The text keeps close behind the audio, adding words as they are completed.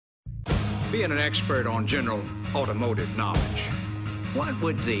Being an expert on general automotive knowledge, what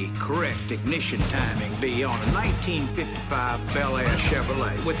would the correct ignition timing be on a 1955 Bel Air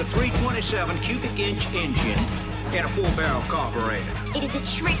Chevrolet with a 327 cubic inch engine and a 4-barrel carburetor? It is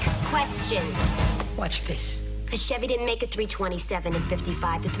a trick question. What's this? Because Chevy didn't make a 327 in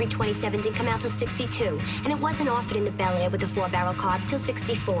 55. The 327 didn't come out till 62. And it wasn't offered in the Bel Air with a 4-barrel carb till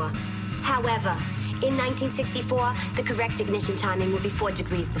 64. However, in 1964, the correct ignition timing would be 4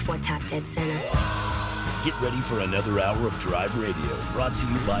 degrees before top dead center. Get ready for another hour of Drive Radio, brought to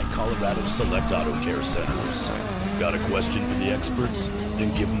you by Colorado Select Auto Care Centers. Got a question for the experts?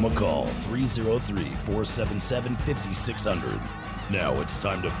 Then give them a call, 303-477-5600. Now it's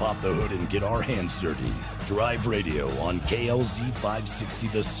time to pop the hood and get our hands dirty. Drive Radio on KLZ 560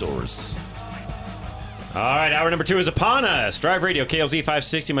 The Source. All right, hour number 2 is upon us. Drive Radio, KLZ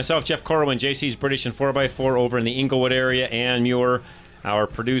 560. Myself, Jeff Corwin, JC's British and 4x4 over in the Inglewood area. Ann Muir, our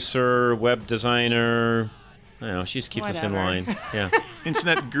producer, web designer. I don't know, she just keeps us in line. Yeah.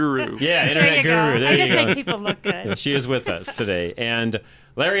 Internet guru. Yeah, internet guru. There you go. I just make people look good. She is with us today. And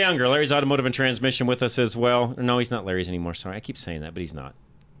Larry Unger, Larry's Automotive and Transmission with us as well. No, he's not Larry's anymore. Sorry, I keep saying that, but he's not.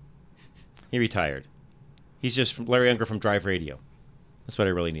 He retired. He's just Larry Unger from Drive Radio. That's what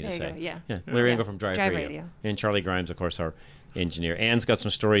I really need to say. Yeah. Larry Unger from Drive Radio. And Charlie Grimes, of course, our engineer. Ann's got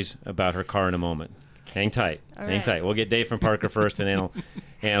some stories about her car in a moment. Hang tight. Hang tight. We'll get Dave from Parker first, and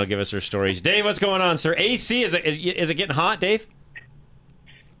Ann will give us her stories. Dave, what's going on, sir? AC, is it getting hot, Dave?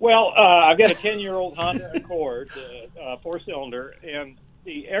 Well, I've got a 10-year-old Honda Accord, 4-cylinder, and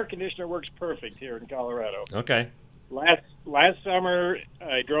the air conditioner works perfect here in Colorado. Okay. Last summer,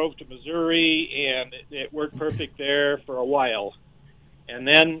 I drove to Missouri, and it worked perfect there for a while. And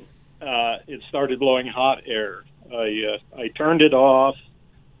then it started blowing hot air. I turned it off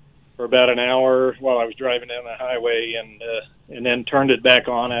for about an hour while I was driving down the highway, and then turned it back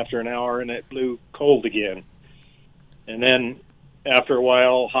on after an hour, and it blew cold again. And then after a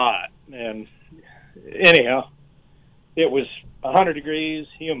while, hot. And anyhow, it was 100 degrees,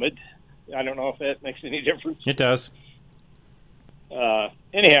 humid. I don't know if that makes any difference. It does.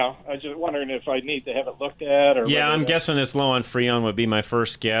 Anyhow, I was just wondering if I need to have it looked at. Or yeah, I'm guessing it's low on Freon would be my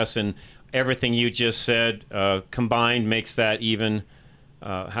first guess, and everything you just said combined makes that even.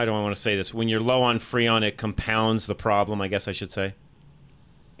 How do I want to say this? When you're low on Freon, it compounds the problem, I guess I should say.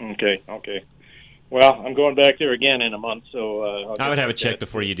 Okay. Well, I'm going back there again in a month, so... I would have a check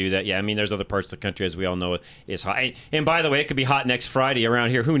before you do that. Yeah, I mean, there's other parts of the country, as we all know, is hot. And by the way, it could be hot next Friday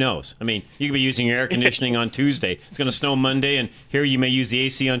around here. Who knows? I mean, you could be using your air conditioning on Tuesday. It's going to snow Monday, and here you may use the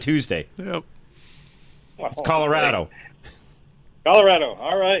AC on Tuesday. Yep. Well, it's Colorado. Colorado,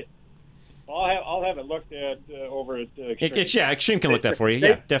 all right. I'll have it looked at over at Extreme. Extreme can look that for you.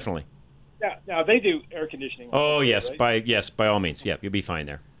 Yeah, definitely. Now they do air conditioning. Oh, yes, right? by all means. Yeah, you'll be fine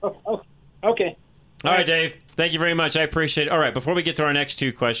there. Oh, okay. All right, Dave. Thank you very much. I appreciate it. All right, before we get to our next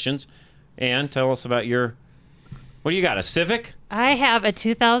 2 questions, Ann, tell us about your... What do you got, a Civic? I have a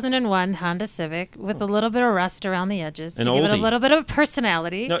 2001 Honda Civic with a little bit of rust around the edges to give it a little bit of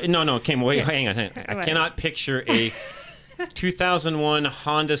personality. No, wait, hang on. I cannot picture a 2001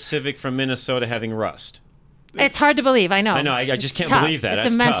 Honda Civic from Minnesota having rust. It's hard to believe. I know. I just can't tough. believe that. It's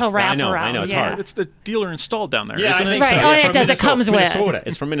That's a mental tough. wraparound. I know. It's hard. It's the dealer installed down there. Yeah, isn't I it? think so. Right. Yeah, Oh, it does. It comes with Minnesota.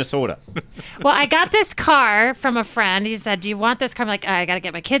 It's from Minnesota. Well, I got this car from a friend. He said, "Do you want this car?" I'm like, "I got to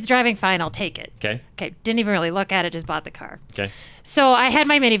get my kids driving. Fine, I'll take it." Okay. Didn't even really look at it. Just bought the car. Okay. So I had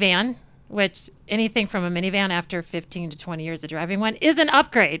my minivan, which anything from a minivan after 15 to 20 years of driving one is an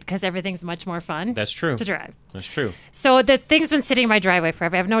upgrade because everything's much more fun. That's true. To drive. That's true. So the thing's been sitting in my driveway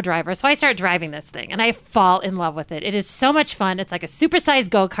forever. I have no driver. So I start driving this thing and I fall in love with it. It is so much fun. It's like a supersized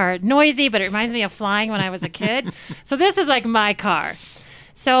go-kart, noisy, but it reminds me of flying when I was a kid. So this is like my car.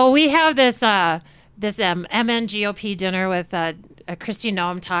 So we have this MNGOP dinner with Christy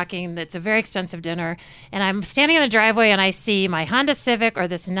Noam talking. That's a very expensive dinner. And I'm standing in the driveway and I see my Honda Civic or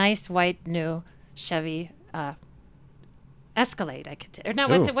this nice white new Chevy Escalade.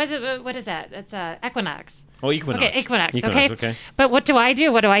 What is that? It's Equinox. Oh, Equinox. Okay, Equinox. Okay. But what do?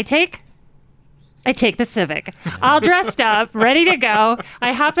 What do I take? I take the Civic. All dressed up, ready to go.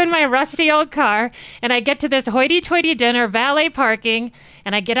 I hop in my rusty old car, and I get to this hoity-toity dinner, valet parking,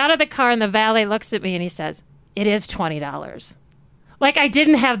 and I get out of the car, and the valet looks at me, and he says, "It is $20." Like I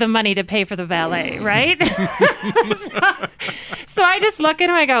didn't have the money to pay for the valet, right? so I just look at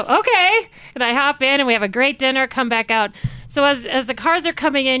him, I go, "Okay." And I hop in, and we have a great dinner, come back out. So as the cars are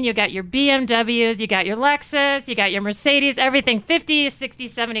coming in, you got your BMWs, you got your Lexus, you got your Mercedes, everything 50, 60,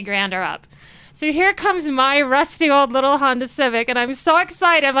 70 grand are up. So here comes my rusty old little Honda Civic, and I'm so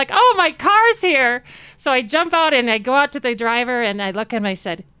excited. I'm like, "Oh, my car's here." So I jump out, and I go out to the driver, and I look at him, I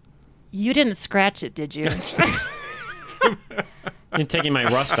said, You didn't scratch it, did you? You're taking my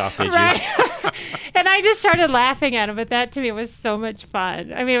rust off, did you? Right. And I just started laughing at him, but that to me was so much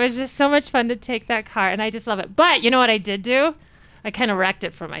fun. I mean, it was just so much fun to take that car, and I just love it. But you know what I did do? I kind of wrecked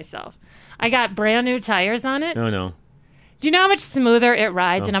it for myself. I got brand new tires on it. Oh, no. Do you know how much smoother it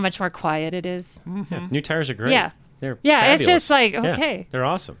rides and how much more quiet it is? Yeah. New tires are great. Yeah. They're Yeah, fabulous. it's just like, Yeah, okay. they're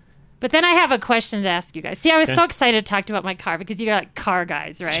awesome. But then I have a question to ask you guys. See, I was Okay. so excited to talk about my car because you got like, car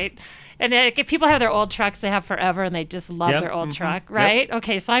guys, right? And if people have their old trucks, they have forever, and they just love Yep. their old truck, right?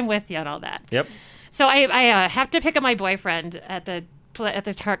 Okay, so I'm with you on all that. Yep. So I have to pick up my boyfriend at the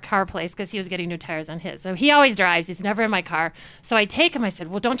car place because he was getting new tires on his. So he always drives. He's never in my car. So I take him. I said,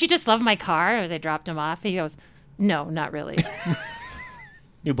 well, don't you just love my car? As I dropped him off, he goes, no, not really.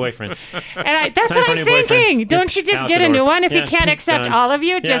 New boyfriend. And that's Time what for a I'm new boyfriend. thinking. Don't you Out just the get a door. new one if Yeah, you can't accept done. all of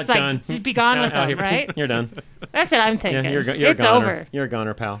you? Yeah, Just like done. be gone with Out them, here. right? You're done. That's what I'm thinking. Yeah, you're a it's goner. over. You're a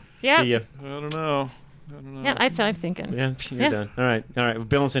goner, pal. Yep. See ya. I don't know. Yeah, that's what I'm thinking. Yeah, you're Yeah. done. All right.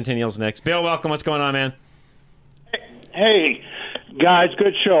 Bill and Centennial's next. Bill, welcome. What's going on, man? Hey, guys,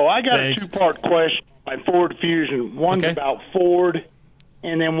 good show. I got Thanks. a two-part question on my Ford Fusion. One's Okay. about Ford,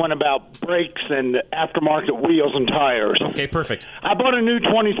 and then one about brakes and aftermarket wheels and tires. Okay, perfect. I bought a new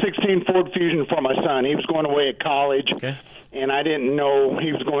 2016 Ford Fusion for my son. He was going away at college. Okay. And I didn't know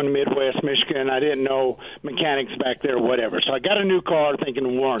he was going to Midwest Michigan. I didn't know mechanics back there or whatever. So I got a new car thinking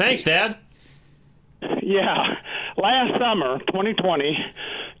of warranty. Thanks, Dad. Yeah. Last summer, 2020,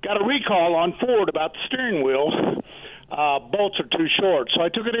 got a recall on Ford about the steering wheel. Bolts are too short. So I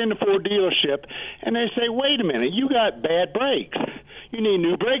took it in the Ford dealership, and they say, wait a minute, you got bad brakes. You need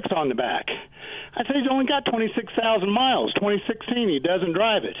new brakes on the back. I said, he's only got 26,000 miles. 2016, he doesn't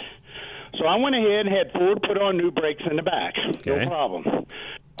drive it. So I went ahead and had Ford put on new brakes in the back. Okay. No problem.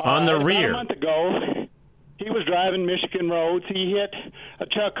 On the About rear. a month ago, he was driving Michigan roads. He hit a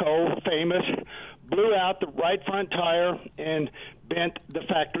Chucko, famous, blew out the right front tire and bent the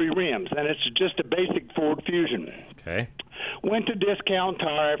factory rims. And it's just a basic Ford Fusion. Okay. Went to Discount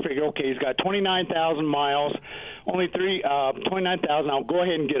Tire. I figured, okay, he's got 29,000 miles, only 29,000. I'll go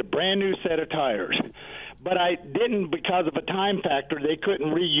ahead and get a brand new set of tires. But I didn't because of a time factor. They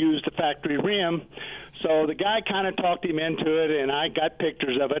couldn't reuse the factory rim. So the guy kind of talked him into it, and I got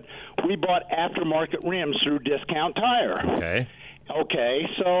pictures of it. We bought aftermarket rims through Discount Tire. Okay. Okay,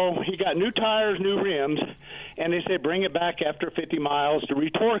 so he got new tires, new rims, and they say bring it back after 50 miles to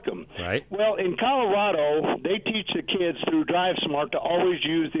retorque them. Right. Well, in Colorado, they teach the kids through DriveSmart to always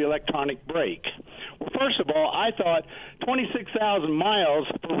use the electronic brake. Well, first of all, I thought 26,000 miles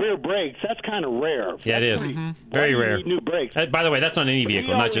for rear brakes, that's kind of rare. Yeah, it is. Why Very do you rare. need new brakes. By the way, that's on any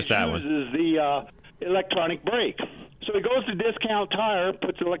vehicle, not just that He one. always uses the electronic brake. So he goes to Discount Tire,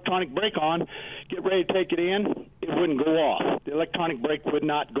 puts the electronic brake on, get ready to take it in, it wouldn't go off. The electronic brake would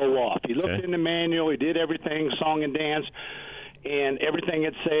not go off. He looked Okay. in the manual, he did everything, song and dance, and everything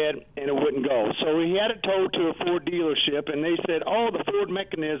it said, and it wouldn't go. So he had it towed to a Ford dealership, and they said, oh, the Ford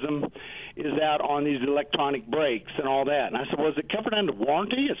mechanism is out on these electronic brakes and all that. And I said, was it covered under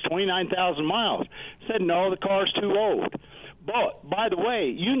warranty? It's 29,000 miles. He said, no, the car's too old. But, by the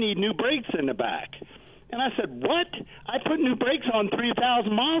way, you need new brakes in the back. And I said, what? I put new brakes on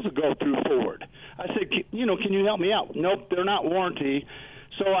 3,000 miles ago through Ford. I said, can you help me out? Nope, they're not warranty.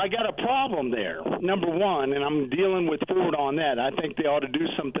 So I got a problem there, number one, and I'm dealing with Ford on that. I think they ought to do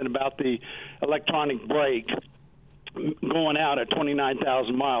something about the electronic brake going out at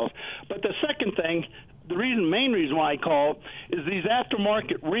 29,000 miles. But the second thing, the main reason why I called is these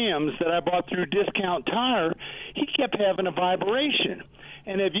aftermarket rims that I bought through Discount Tire, he kept having a vibration.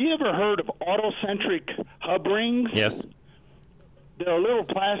 And have you ever heard of auto-centric hub rings? Yes. They're a little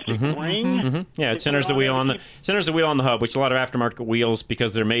plastic ring. Yeah, it centers the wheel on the hub, which a lot of aftermarket wheels,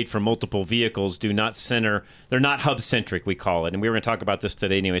 because they're made for multiple vehicles, do not center. They're not hub-centric, we call it. And we were going to talk about this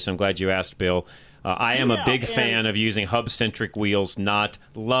today anyway, so I'm glad you asked, Bill. I am a big fan of using hub-centric wheels, not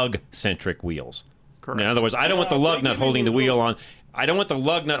lug-centric wheels. Correct. In other words, I don't want the lug nut holding the wheel on. I don't want the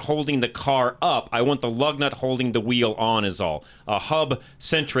lug nut holding the car up. I want the lug nut holding the wheel on is all. A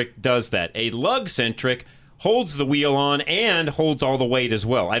hub-centric does that. A lug-centric holds the wheel on and holds all the weight as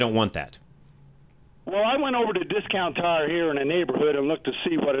well. I don't want that. Well, I went over to Discount Tire here in the neighborhood and looked to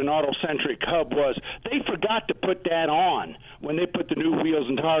see what an auto-centric hub was. They forgot to put that on when they put the new wheels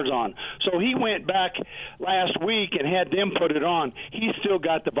and tires on. So he went back last week and had them put it on. He's still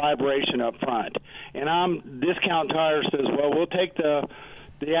got the vibration up front. And Discount Tire says, well, we'll take the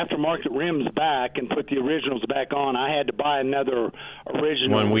aftermarket rims back and put the originals back on. I had to buy another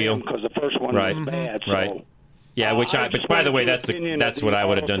original One wheel. because the first one Right. was bad. So. Right. Yeah, but by the way, that's what I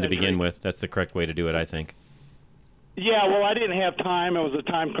would have done to begin with. That's the correct way to do it, I think. Yeah, well, I didn't have time. It was a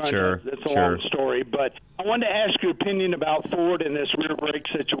time crunch. Sure, It's a long story. But I wanted to ask your opinion about Ford and this rear brake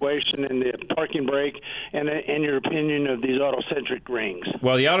situation and the parking brake and your opinion of these autocentric rings.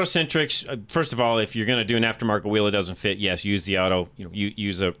 Well, the autocentrics, first of all, if you're going to do an aftermarket wheel that doesn't fit, yes, use the auto.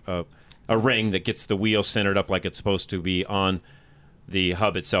 Use a ring that gets the wheel centered up like it's supposed to be on the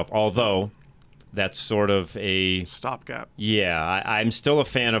hub itself. Although that's sort of a stopgap. Yeah, I'm still a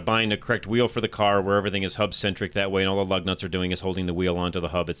fan of buying the correct wheel for the car where everything is hub-centric that way, and all the lug nuts are doing is holding the wheel onto the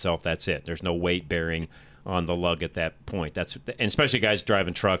hub itself. That's it. There's no weight bearing on the lug at that point. And especially guys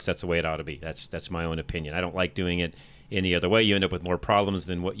driving trucks, that's the way it ought to be. That's my own opinion. I don't like doing it any other way. You end up with more problems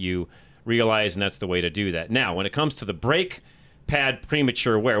than what you realize, and that's the way to do that. Now, when it comes to the brake pad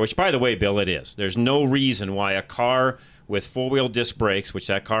premature wear, which, by the way, Bill, it is. There's no reason why a car with four-wheel disc brakes, which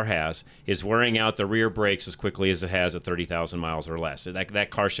that car has, is wearing out the rear brakes as quickly as it has at 30,000 miles or less. That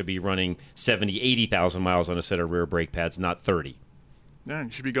car should be running 70, 80,000 miles on a set of rear brake pads, not 30. Yeah,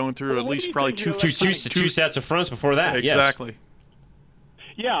 you should be going through at least probably two sets of fronts before that. Exactly. Yes.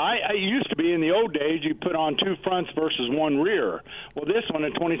 Yeah, I used to be in the old days, you put on two fronts versus one rear. Well, this one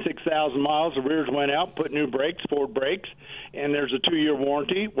at 26,000 miles, the rears went out, put new brakes, Ford brakes, and there's a 2-year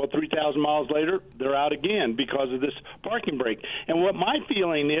warranty. Well, 3,000 miles later, they're out again because of this parking brake. And what my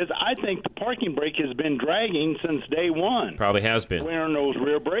feeling is, I think the parking brake has been dragging since day one. Probably has been. Wearing those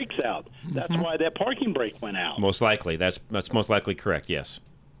rear brakes out. That's why that parking brake went out. Most likely. That's most likely correct, yes.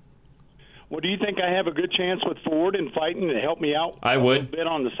 Well, do you think I have a good chance with Ford in fighting to help me out? I would. A bit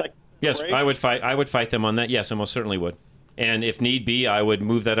on the second. Yes, brake? I would fight them on that. Yes, I most certainly would. And if need be, I would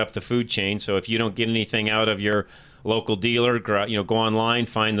move that up the food chain. So if you don't get anything out of your local dealer, go online,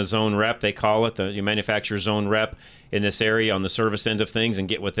 find the zone rep, they call it, the manufacturer zone rep in this area on the service end of things, and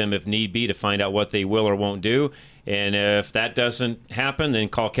get with them if need be to find out what they will or won't do. And if that doesn't happen, then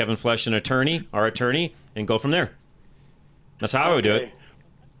call Kevin Flesh, our attorney, and go from there. That's how I would do it.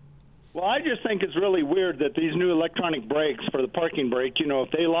 Well, I just think it's really weird that these new electronic brakes for the parking brake,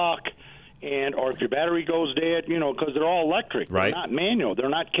 if they lock or if your battery goes dead, because they're all electric. Right. They're not manual. They're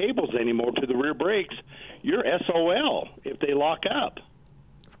not cables anymore to the rear brakes. You're SOL if they lock up.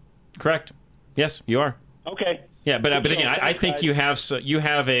 Correct. Yes, you are. Okay. Yeah, but again, I think you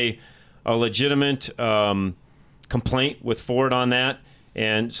have a legitimate complaint with Ford on that.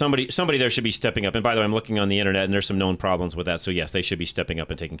 And somebody there should be stepping up. And by the way, I'm looking on the internet, and there's some known problems with that. So yes, they should be stepping up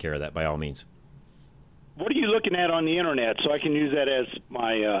and taking care of that by all means. What are you looking at on the internet so I can use that as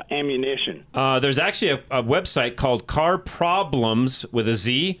my ammunition? There's actually a website called Car Problems with a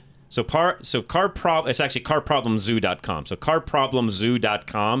Z. It's actually carproblemzoo.com. So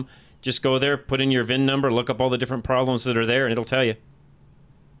carproblemzoo.com. Just go there, put in your VIN number, look up all the different problems that are there, and it'll tell you.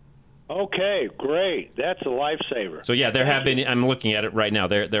 Okay, great. That's a lifesaver. So yeah, there have been. I'm looking at it right now.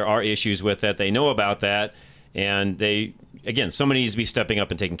 There are issues with that. They know about that, and somebody needs to be stepping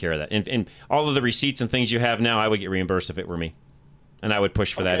up and taking care of that. And all of the receipts and things you have now, I would get reimbursed if it were me, and I would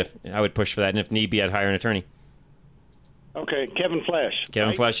push for that. And if need be, I'd hire an attorney. Okay, Kevin Flesh.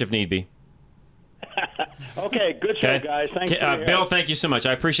 Kevin Flesh, if need be. Okay, good show, guys. Thanks for your Bill, help. thank you so much.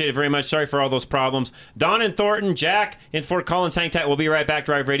 I appreciate it very much. Sorry for all those problems. Don and Thornton, Jack in Fort Collins, hang tight. We'll be right back.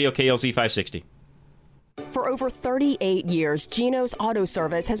 Drive Radio, KLZ 560. For over 38 years, Geno's Auto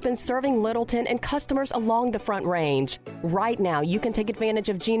Service has been serving Littleton and customers along the Front Range. Right now, you can take advantage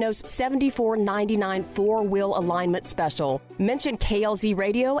of Geno's $74.99 four-wheel alignment special. Mention KLZ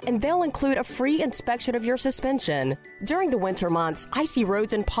Radio, and they'll include a free inspection of your suspension. During the winter months, icy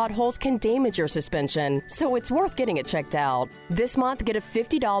roads and potholes can damage your suspension, so it's worth getting it checked out. This month, get a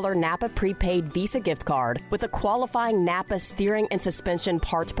 $50 Napa prepaid Visa gift card with a qualifying Napa steering and suspension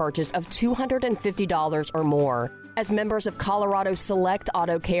parts purchase of $250 or more. As members of Colorado Select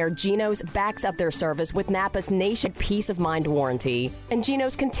Auto Care, Geno's backs up their service with Napa's Nation Peace of Mind warranty. And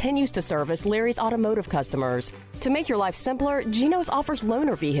Geno's continues to service Leary's automotive customers. To make your life simpler, Geno's offers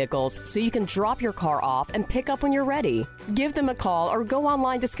loaner vehicles so you can drop your car off and pick up when you're ready. Give them a call or go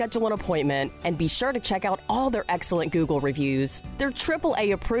online to schedule an appointment, and be sure to check out all their excellent Google reviews. They're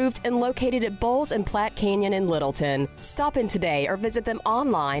AAA approved and located at Bowles and Platte Canyon in Littleton. Stop in today or visit them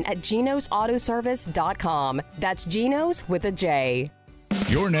online at genosautoservice.com. That's Geno's with a J.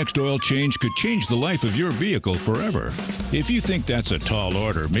 Your next oil change could change the life of your vehicle forever. If you think that's a tall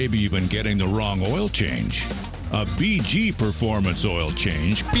order, maybe you've been getting the wrong oil change. A BG Performance oil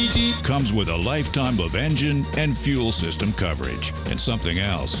change comes with a lifetime of engine and fuel system coverage. And something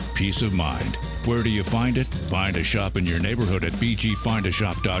else, peace of mind. Where do you find it? Find a shop in your neighborhood at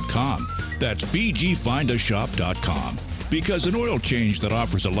bgfindashop.com. That's bgfindashop.com. Because an oil change that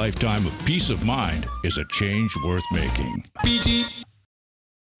offers a lifetime of peace of mind is a change worth making.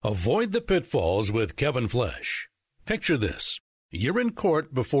 Avoid the pitfalls with Kevin Flesh. Picture this. You're in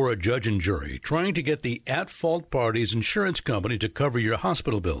court before a judge and jury trying to get the at-fault party's insurance company to cover your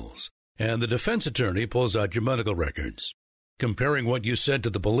hospital bills, and the defense attorney pulls out your medical records. Comparing what you said to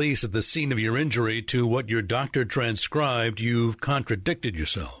the police at the scene of your injury to what your doctor transcribed, you've contradicted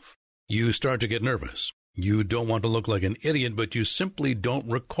yourself. You start to get nervous. You don't want to look like an idiot, but you simply don't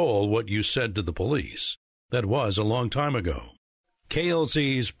recall what you said to the police. That was a long time ago.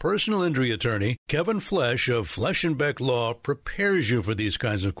 KLZ's personal injury attorney, Kevin Flesh of Flesh & Beck Law, prepares you for these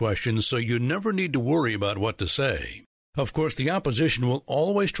kinds of questions so you never need to worry about what to say. Of course, the opposition will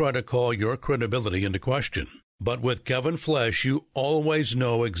always try to call your credibility into question. But with Kevin Flesh, you always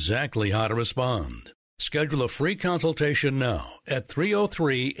know exactly how to respond. Schedule a free consultation now at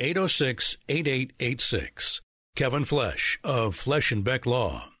 303-806-8886. Kevin Flesh of Flesh & Beck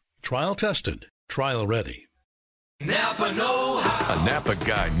Law. Trial tested, trial ready. Napa know-how. A Napa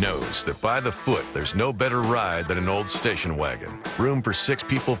guy knows that by the foot, there's no better ride than an old station wagon. Room for 6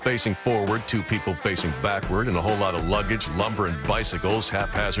 people facing forward, 2 people facing backward, and a whole lot of luggage, lumber, and bicycles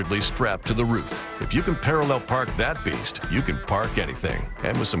haphazardly strapped to the roof. If you can parallel park that beast, you can park anything.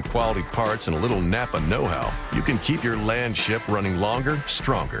 And with some quality parts and a little Napa know-how, you can keep your land ship running longer,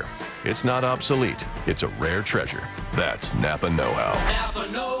 stronger. It's not obsolete. It's a rare treasure. That's Napa know-how.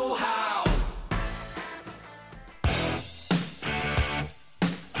 Napa know-how.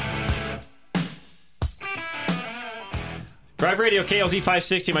 Drive Radio, KLZ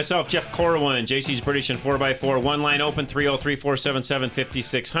 560, myself, Jeff Corwin, JC's British and 4x4. One line open,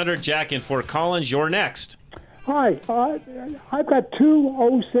 303-477-5600. Jack in Fort Collins, you're next. Hi, I've got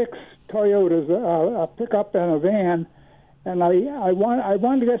 2 06 Toyotas, a pickup and a van, and I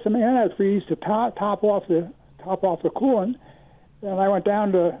wanted to get some antifreeze to top off the coolant, and I went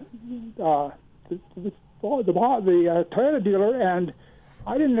down to the Toyota dealer, and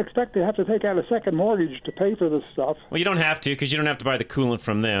I didn't expect to have to take out a second mortgage to pay for this stuff. Well, you don't have to, because you don't have to buy the coolant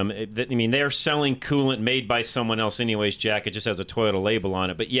from them. They're selling coolant made by someone else anyways, Jack. It just has a Toyota label on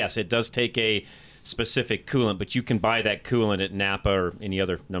it. But yes, it does take a specific coolant, but you can buy that coolant at Napa or any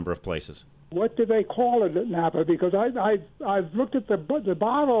other number of places. What do they call it at Napa? Because I've looked at the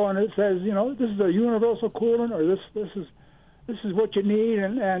bottle, and it says, this is a universal coolant, or this is what you need.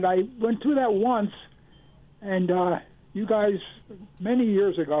 And I went through that once, and you guys, many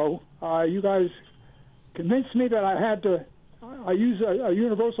years ago, you guys convinced me that I had to use a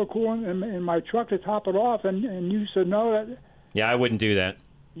universal coolant in my truck to top it off, and you said no. Yeah, I wouldn't do that.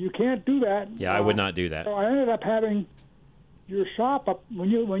 You can't do that. Yeah, I would not do that. So I ended up having your shop up, when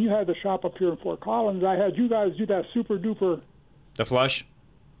you had the shop up here in Fort Collins, I had you guys do that super duper. The flush?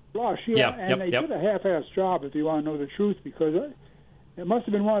 Flush, yeah. And they did a half-ass job, if you want to know the truth, because it must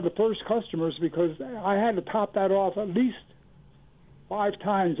have been one of the first customers, because I had to top that off at least 5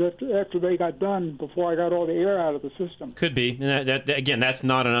 times after they got done before I got all the air out of the system. Could be. And again, that's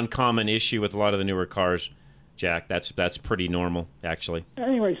not an uncommon issue with a lot of the newer cars, Jack. That's pretty normal, actually.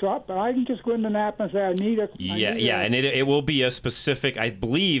 Anyway, but I can just go into Napa and say I need it. And it will be a specific. I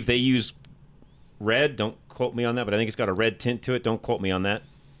believe they use red. Don't quote me on that, but I think it's got a red tint to it. Don't quote me on that.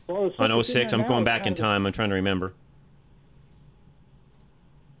 Well, on 06, I'm going back in time. I'm trying to remember.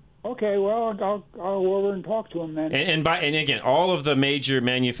 Okay, well, I'll go over and talk to them then. And again, all of the major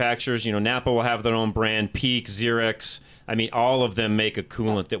manufacturers, Napa will have their own brand, Peak, Xerox. All of them make a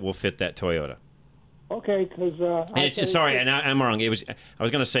coolant that will fit that Toyota. Okay, because I'm wrong. I was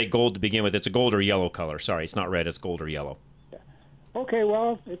going to say gold to begin with. It's a gold or yellow color. Sorry, it's not red. It's gold or yellow. Okay,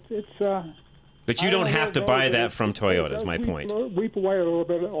 well, it's. But you don't have to buy that from Toyota. Is my point. Weep away a little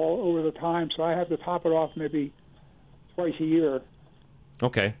bit all over the time, so I have to top it off maybe twice a year.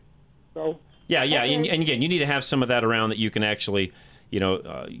 Okay. So. Yeah, and again, you need to have some of that around that you can actually,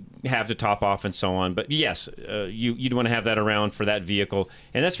 have to top off and so on. But yes, you'd want to have that around for that vehicle.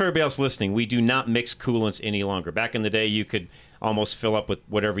 And that's for everybody else listening. We do not mix coolants any longer. Back in the day, you could almost fill up with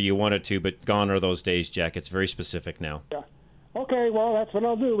whatever you wanted to, but gone are those days, Jack. It's very specific now. Yeah. Okay, well, that's what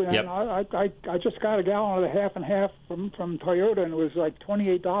I'll do. Yep. I just got a gallon of the half and half from Toyota, and it was like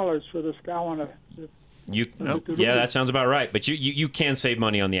 $28 for this gallon of. Yeah, that sounds about right. But you can save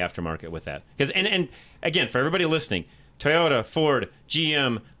money on the aftermarket with that. And again, for everybody listening, Toyota, Ford,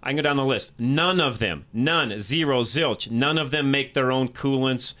 GM, I can go down the list. None, zero, zilch. None of them make their own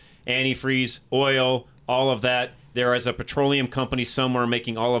coolants, antifreeze, oil, all of that. There is a petroleum company somewhere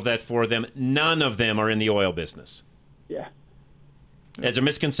making all of that for them. None of them are in the oil business. Yeah. There's a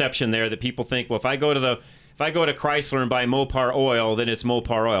misconception there that people think, well, if I go to Chrysler and buy Mopar oil, then it's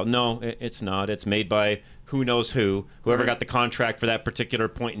Mopar oil. No, it's not. It's made by who knows whoever got the contract for that particular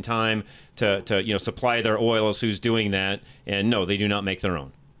point in time to supply their oil is who's doing that. And no, they do not make their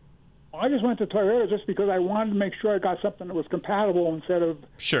own. I just went to Toyota just because I wanted to make sure I got something that was compatible instead of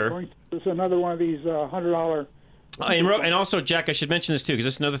going to another one of these $100. And also, Jack, I should mention this too, because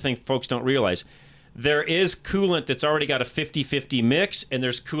this is another thing folks don't realize. There is coolant that's already got a 50-50 mix, and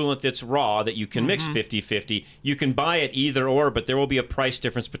there's coolant that's raw that you can mix 50-50. You can buy it either or, but there will be a price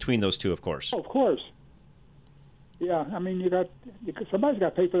difference between those two, of course. Oh, of course. Yeah, I mean, somebody's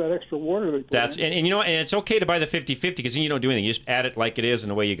got to pay for that extra water. They put in. And you know, and it's okay to buy the 50-50 because then you don't do anything. You just add it like it is,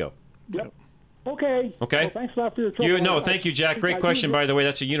 and away you go. Yep. Okay. Okay. Well, thanks a lot for your trouble. Thank you, Jack. Great question, by the way.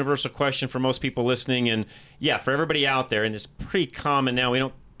 That's a universal question for most people listening, and yeah, for everybody out there, and it's pretty common now. We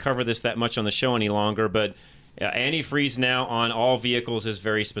don't cover this that much on the show any longer, but antifreeze now on all vehicles is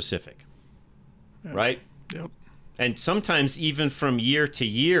very specific, right? Yep. And sometimes even from year to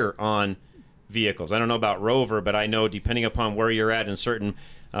year on vehicles. I don't know about Rover, but I know depending upon where you're at in certain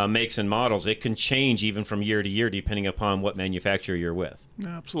makes and models, it can change even from year to year depending upon what manufacturer you're with.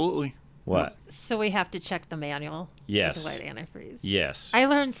 Absolutely. What? So we have to check the manual. Yes. With the white antifreeze. Yes. I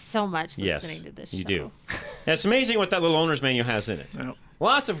learned so much listening to this show. You do. It's amazing what that little owner's manual has in it. Yep.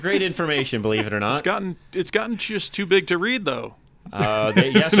 Lots of great information, believe it or not. It's gotten just too big to read, though.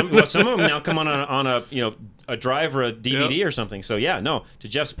 Some of them now come on a drive or a DVD or something. So yeah, no. To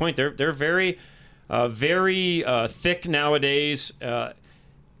Jeff's point, they're very, very thick nowadays.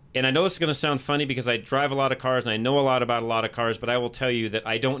 And I know this is going to sound funny because I drive a lot of cars and I know a lot about a lot of cars, but I will tell you that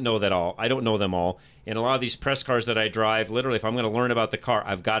I don't know that all. I don't know them all. And a lot of these press cars that I drive, literally, if I'm going to learn about the car,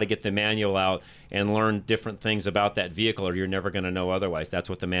 I've got to get the manual out and learn different things about that vehicle, or you're never going to know otherwise. That's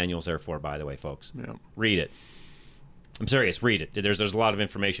what the manual's there for, by the way, folks. Yeah. Read it. I'm serious. Read it. There's a lot of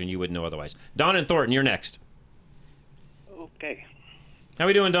information you wouldn't know otherwise. Don and Thornton, you're next. Okay. How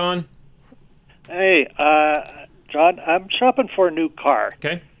we doing, Don? Hey, John, I'm shopping for a new car.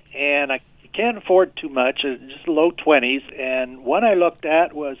 Okay. And I can't afford too much, just low 20s. And one I looked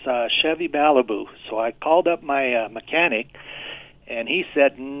at was Chevy Malibu. So I called up my mechanic, and he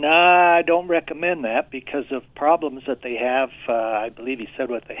said, nah, I don't recommend that because of problems that they have, I believe he said,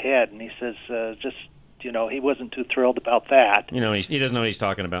 with the head. And he says, he wasn't too thrilled about that. He doesn't know what he's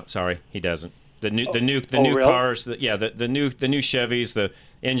talking about. Sorry, he doesn't. The new really? cars, the new Chevys, the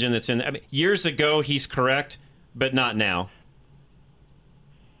engine that's in. I mean, years ago, he's correct, but not now.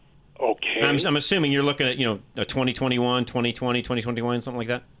 Okay. I'm assuming you're looking at a 2021, 2020, 2021, something like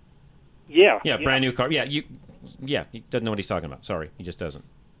that. Yeah. Yeah, brand new car. Yeah, he doesn't know what he's talking about. Sorry, he just doesn't.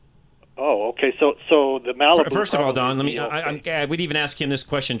 Oh, okay. So the Malibu. First of all, Don, let me. I would even ask him this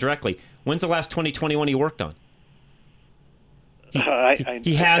question directly. When's the last 2021 he worked on?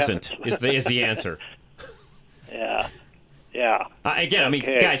 He hasn't. Is the answer? Yeah. Yeah. Again, I mean,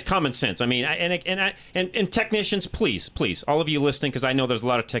 guys, common sense. I mean, and technicians, please, all of you listening, because I know there's a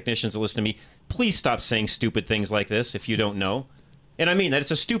lot of technicians that listen to me. Please stop saying stupid things like this if you don't know. And I mean that.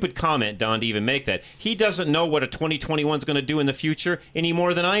 It's a stupid comment, Don, to even make that. He doesn't know what a 2021 is going to do in the future any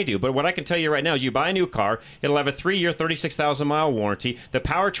more than I do. But what I can tell you right now is you buy a new car, it'll have a 3-year, 36,000-mile warranty. The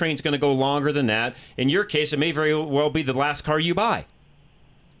powertrain's going to go longer than that. In your case, it may very well be the last car you buy.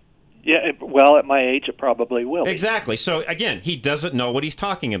 Yeah, well, at my age, it probably will. Exactly. So, again, he doesn't know what he's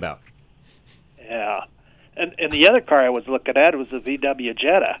talking about. Yeah. And the other car I was looking at was a VW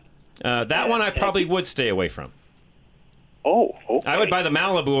Jetta. That one I probably would stay away from. Oh, okay. I would buy the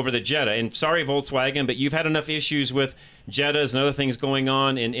Malibu over the Jetta. And sorry, Volkswagen, but you've had enough issues with Jettas and other things going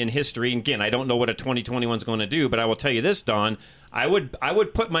on in history. And again, I don't know what a 2021 is going to do, but I will tell you this, Don. I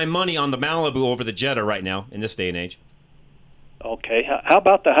would put my money on the Malibu over the Jetta right now in this day and age. Okay. How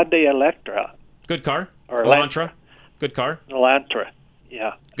about the Hyundai Elantra? Good car. Or Elantra. Good car. Elantra.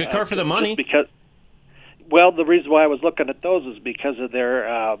 Yeah. Good car for the money. Well, the reason why I was looking at those is because of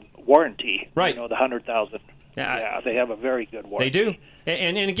their warranty. Right. The 100,000. Yeah, they have a very good warranty. They do.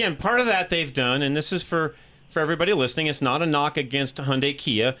 And again, part of that they've done, and this is for everybody listening, it's not a knock against Hyundai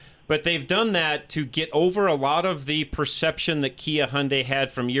Kia, but they've done that to get over a lot of the perception that Kia Hyundai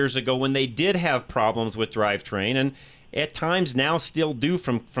had from years ago when they did have problems with drivetrain, and at times now still do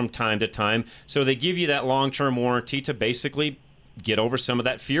from time to time. So they give you that long-term warranty to basically get over some of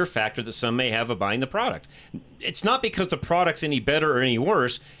that fear factor that some may have of buying the product. It's not because the product's any better or any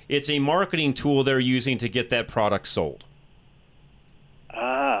worse. It's a marketing tool they're using to get that product sold.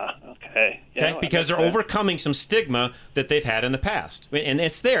 Ah, okay. Okay, because they're overcoming some stigma that they've had in the past. And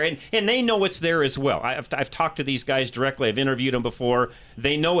it's there. And they know it's there as well. I've talked to these guys directly. I've interviewed them before.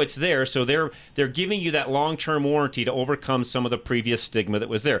 They know it's there, so they're giving you that long-term warranty to overcome some of the previous stigma that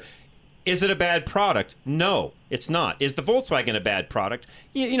was there. Is it a bad product? No, it's not. Is the Volkswagen a bad product?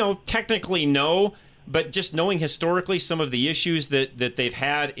 Technically no, but just knowing historically some of the issues that they've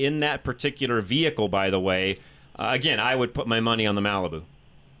had in that particular vehicle, by the way, again, I would put my money on the Malibu.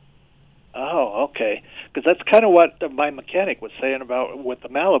 Oh, okay. Because that's kind of what my mechanic was saying about with the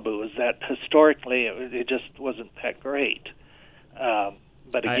Malibu, is that historically it just wasn't that great.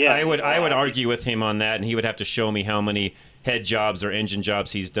 But again, I would argue with him on that, and he would have to show me how many head jobs or engine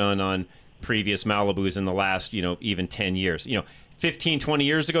jobs he's done on previous Malibus in the last, even 10 years. 15, 20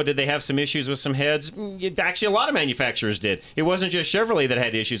 years ago, did they have some issues with some heads? Actually, a lot of manufacturers did. It wasn't just Chevrolet that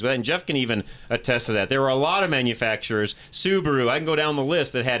had issues with that, and Jeff can even attest to that. There were a lot of manufacturers, Subaru, I can go down the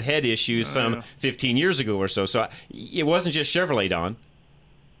list, that had head issues 15 years ago or so. So it wasn't just Chevrolet, Don.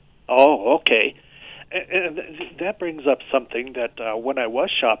 Oh, okay. And that brings up something that when I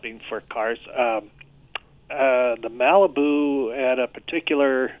was shopping for cars, the Malibu at a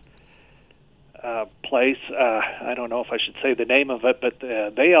particular place, I don't know if I should say the name of it, but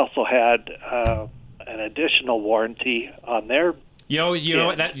they also had an additional warranty on their...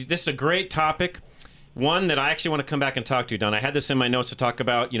 This is a great topic. One that I actually want to come back and talk to, Don. I had this in my notes to talk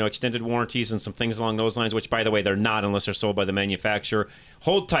about, extended warranties and some things along those lines, which, by the way, they're not unless they're sold by the manufacturer.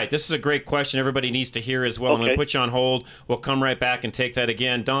 Hold tight. This is a great question everybody needs to hear as well. Okay. I'm going to put you on hold. We'll come right back and take that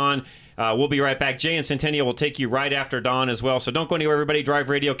again. Don, we'll be right back. Jay and Centennial will take you right after Don as well. So don't go anywhere, everybody. Drive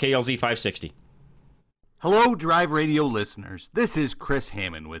Radio, KLZ 560. Hello, Drive Radio listeners. This is Chris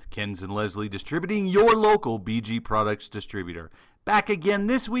Hammond with Kens and Leslie Distributing, your local BG Products distributor. Back again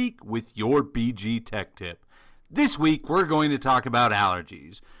this week with your BG Tech Tip. This week, we're going to talk about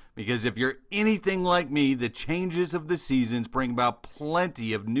allergies, because if you're anything like me, the changes of the seasons bring about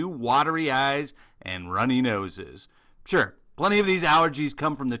plenty of new watery eyes and runny noses. Sure, plenty of these allergies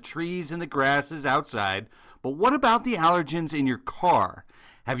come from the trees and the grasses outside, but what about the allergens in your car?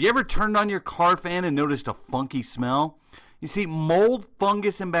 Have you ever turned on your car fan and noticed a funky smell? You see, mold,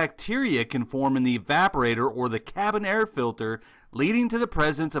 fungus, and bacteria can form in the evaporator or the cabin air filter, leading to the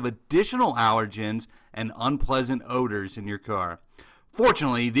presence of additional allergens and unpleasant odors in your car.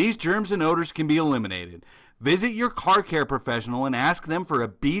 Fortunately, these germs and odors can be eliminated. Visit your car care professional and ask them for a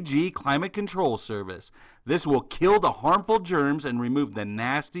BG climate control service. This will kill the harmful germs and remove the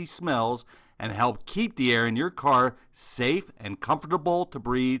nasty smells and help keep the air in your car safe and comfortable to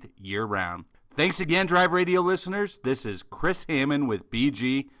breathe year-round. Thanks again, Drive Radio listeners. This is Chris Hammond with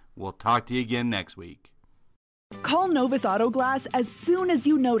BG. We'll talk to you again next week. Call Novus Auto Glass as soon as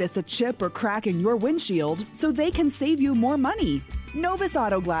you notice a chip or crack in your windshield so they can save you more money. Novus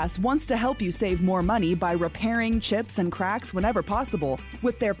Auto Glass wants to help you save more money by repairing chips and cracks whenever possible.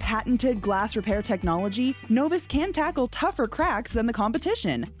 With their patented glass repair technology, Novus can tackle tougher cracks than the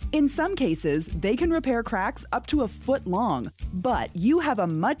competition. In some cases, they can repair cracks up to a foot long, but you have a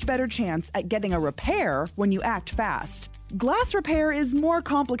much better chance at getting a repair when you act fast. Glass repair is more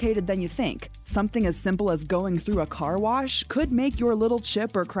complicated than you think. Something as simple as going through a car wash could make your little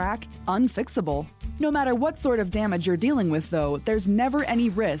chip or crack unfixable. No matter what sort of damage you're dealing with, though, there's never any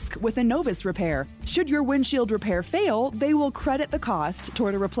risk with a Novus repair. Should your windshield repair fail, they will credit the cost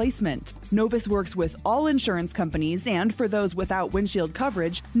toward a replacement. Novus works with all insurance companies, and for those without windshield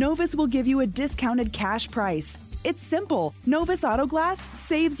coverage, Novus will give you a discounted cash price. It's simple. Novus Auto Glass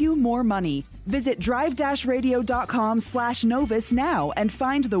saves you more money. Visit drive-radio.com/Novus now and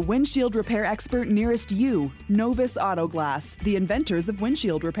find the windshield repair expert nearest you. Novus Auto Glass, the inventors of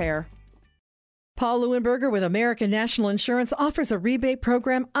windshield repair. Paul Leuenberger with American National Insurance offers a rebate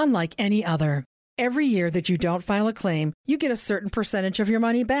program unlike any other. Every year that you don't file a claim, you get a certain percentage of your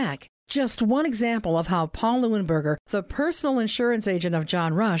money back. Just one example of how Paul Leuenberger, the personal insurance agent of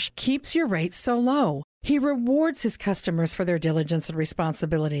John Rush, keeps your rates so low. He rewards his customers for their diligence and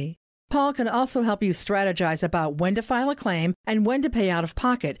responsibility. Paul can also help you strategize about when to file a claim and when to pay out of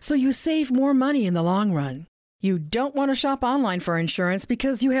pocket so you save more money in the long run. You don't want to shop online for insurance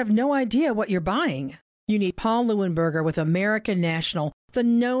because you have no idea what you're buying. You need Paul Leuenberger with American National, the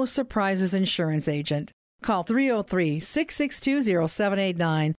no surprises insurance agent. Call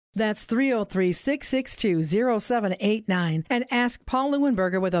 303-662-0789. That's 303-662-0789 and ask Paul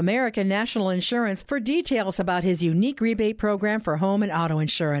Leuenberger with American National Insurance for details about his unique rebate program for home and auto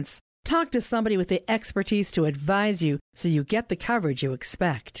insurance. Talk to somebody with the expertise to advise you so you get the coverage you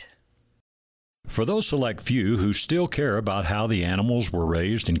expect. For those select few who still care about how the animals were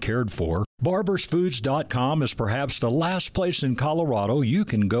raised and cared for, BarbersFoods.com is perhaps the last place in Colorado you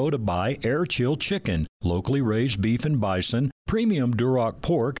can go to buy air-chilled chicken, locally raised beef and bison, premium Duroc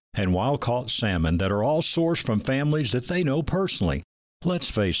pork, and wild-caught salmon that are all sourced from families that they know personally. Let's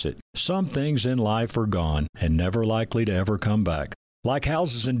face it, some things in life are gone and never likely to ever come back. Like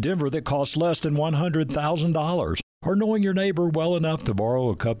houses in Denver that cost less than $100,000, or knowing your neighbor well enough to borrow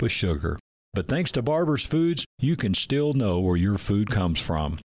a cup of sugar. But thanks to Barber's Foods, you can still know where your food comes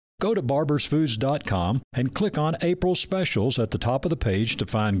from. Go to barbersfoods.com and click on April specials at the top of the page to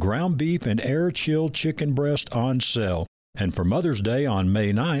find ground beef and air-chilled chicken breast on sale. And for Mother's Day on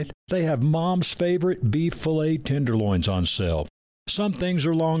May 9th, they have Mom's favorite beef filet tenderloins on sale. Some things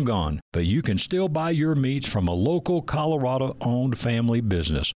are long gone, but you can still buy your meats from a local Colorado-owned family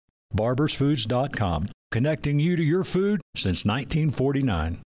business. barbersfoods.com, connecting you to your food since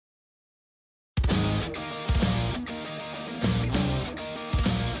 1949.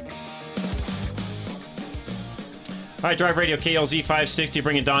 All right, Drive Radio KLZ 560,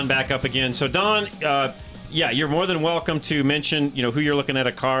 bringing Don back up again. So, Don, you're more than welcome to mention, who you're looking at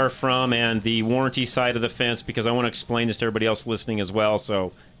a car from and the warranty side of the fence, because I want to explain this to everybody else listening as well.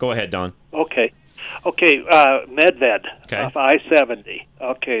 So, go ahead, Don. Okay, Medved off I-70.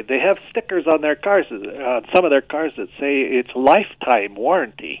 Okay, they have stickers on their cars, some of their cars that say it's lifetime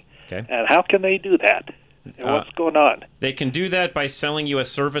warranty. Okay. And how can they do that? And what's going on? They can do that by selling you a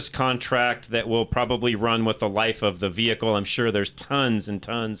service contract that will probably run with the life of the vehicle. I'm sure there's tons and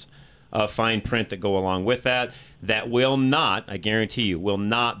tons of fine print that go along with that. That will not, I guarantee you, will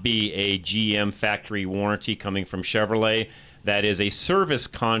not be a GM factory warranty coming from Chevrolet. That is a service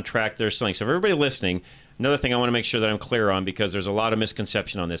contract they're selling. So for everybody listening, another thing I want to make sure that I'm clear on, because there's a lot of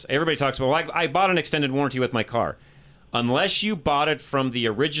misconception on this. Everybody talks about, well, I bought an extended warranty with my car. Unless you bought it from the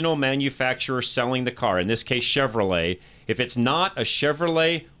original manufacturer selling the car, in this case Chevrolet, if it's not a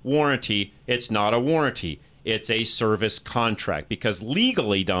Chevrolet warranty, it's not a warranty. It's a service contract. Because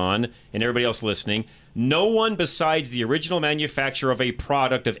legally, Don, and everybody else listening, no one besides the original manufacturer of a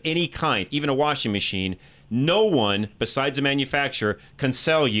product of any kind, even a washing machine, no one besides a manufacturer can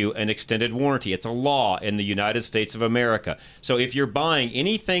sell you an extended warranty. It's a law in the United States of America. So if you're buying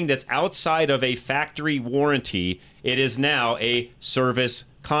anything that's outside of a factory warranty, it is now a service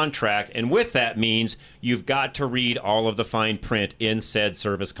contract. And with that means you've got to read all of the fine print in said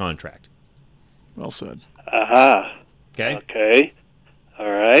service contract. Well said. Aha. Okay. Okay. All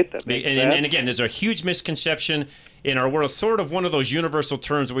right. That makes sense. And again, there's a huge misconception in our world, sort of one of those universal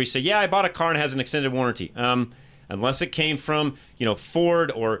terms where we say, yeah, I bought a car and it has an extended warranty. Unless it came from,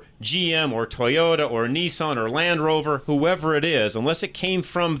 Ford or GM or Toyota or Nissan or Land Rover, whoever it is, unless it came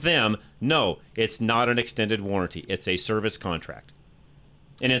from them, no, it's not an extended warranty. It's a service contract.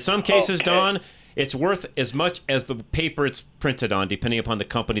 And in some cases, Don, it's worth as much as the paper it's printed on, depending upon the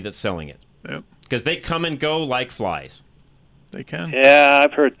company that's selling it. Yep. Because they come and go like flies. They can. Yeah,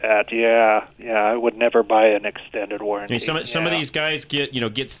 I've heard that. Yeah, I would never buy an extended warranty. I mean, some of these guys get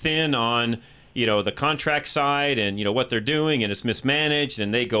thin on the contract side and what they're doing, and it's mismanaged,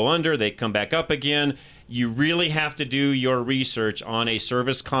 and they go under, they come back up again. You really have to do your research on a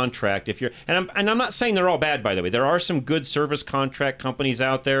service contract. And I'm not saying they're all bad, by the way. There are some good service contract companies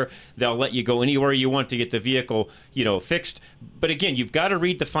out there. They'll let you go anywhere you want to get the vehicle fixed. But again, you've got to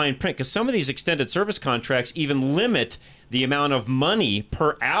read the fine print, because some of these extended service contracts even limit the amount of money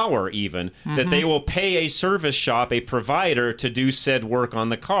per hour even that they will pay a service shop, a provider, to do said work on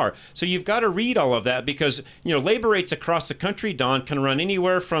the car. So you've got to read all of that, because labor rates across the country, Don, can run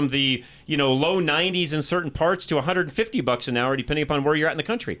anywhere from the low 90s in certain parts to $150 an hour, depending upon where you're at in the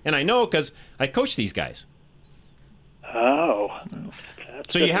country. And I know, because I coach these guys. Oh.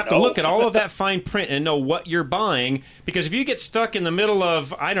 So you have to look at all of that fine print and know what you're buying, because if you get stuck in the middle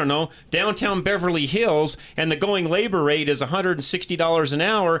of, I don't know, downtown Beverly Hills, and the going labor rate is $160 an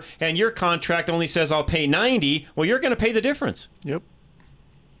hour, and your contract only says I'll pay $90, well, you're going to pay the difference. Yep.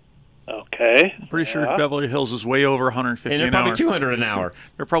 Okay. I'm pretty sure Beverly Hills is way over 150 and they're an probably hour. $200 an hour.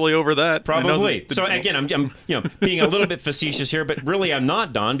 They're probably over that. Probably. So again, I'm being a little bit facetious here, but really I'm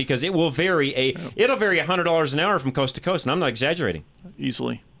not, Don, because it will vary it'll vary $100 an hour from coast to coast, and I'm not exaggerating.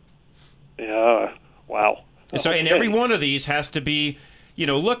 Easily. Yeah. Wow. So and every one of these has to be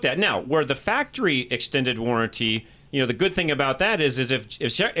looked at. Now, where the factory extended warranty, the good thing about that is if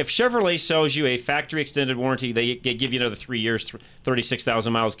Chevrolet sells you a factory extended warranty, they give you another 3 years,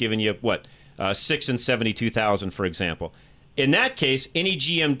 36,000 miles, giving you what, $6,000 and $72,000, for example. In that case, any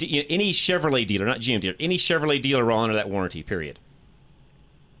Chevrolet dealer, not GM dealer, any Chevrolet dealer will honor that warranty. Period.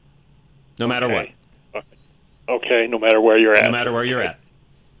 No matter what. Okay, no matter where you're at. No matter where you're at.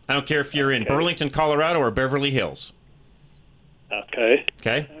 I don't care if you're in Burlington, Colorado, or Beverly Hills. Okay.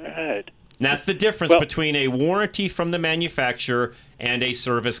 Okay. All right. And that's the difference between a warranty from the manufacturer and a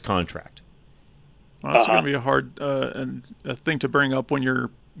service contract. Well, that's going to be a hard a thing to bring up when you're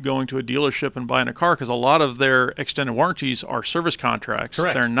going to a dealership and buying a car, because a lot of their extended warranties are service contracts.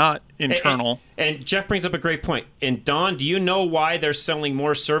 Correct. They're not internal. And Jeff brings up a great point. And Don, do you know why they're selling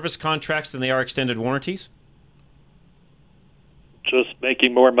more service contracts than they are extended warranties? Just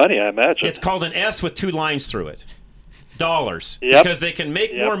making more money, I imagine. It's called an S with two lines through it. dollars Yep. because they can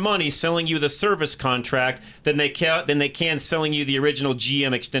make more money selling you the service contract than they can selling you the original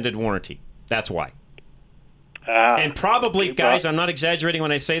GM extended warranty. That's why. And probably, guys, I'm not exaggerating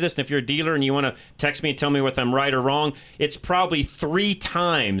when I say this, and if you're a dealer and you want to text me and tell me whether I'm right or wrong, it's probably 3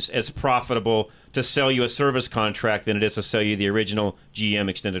 times as profitable to sell you a service contract than it is to sell you the original GM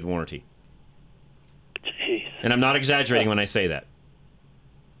extended warranty. Jeez. And I'm not exaggerating when I say that.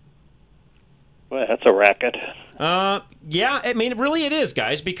 Well, that's a racket. Yeah, I mean, really it is,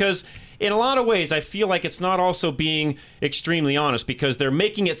 guys, because in a lot of ways I feel like it's not also being extremely honest because they're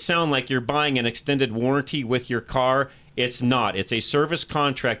making it sound like you're buying an extended warranty with your car. It's not. It's a service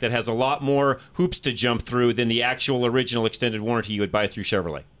contract that has a lot more hoops to jump through than the actual original extended warranty you would buy through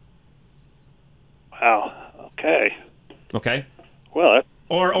Chevrolet. Wow. Okay. Okay? Well,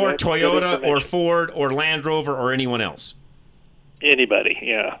 or that's good Toyota or information. Ford or Land Rover or anyone else. Anybody,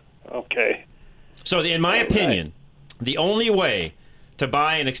 yeah. Okay. So in my opinion, the only way to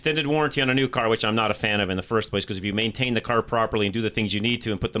buy an extended warranty on a new car, which I'm not a fan of in the first place, because if you maintain the car properly and do the things you need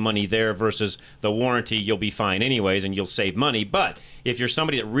to and put the money there versus the warranty, you'll be fine anyways and you'll save money. But if you're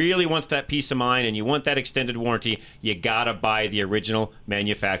somebody that really wants that peace of mind and you want that extended warranty, you got to buy the original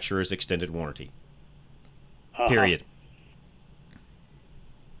manufacturer's extended warranty. Period.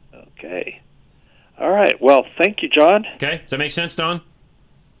 Okay. All right. Well, thank you, John. Okay. Does that make sense, Don?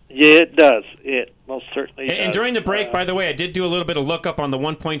 Yeah, it does. It most certainly does. And during the break, by the way, I did do a little bit of lookup on the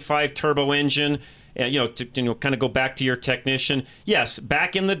 1.5 turbo engine. To kind of go back to your technician. Yes,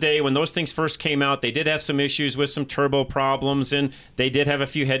 back in the day when those things first came out, they did have some issues with some turbo problems, and they did have a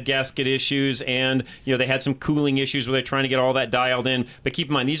few head gasket issues, and they had some cooling issues where they're trying to get all that dialed in. But keep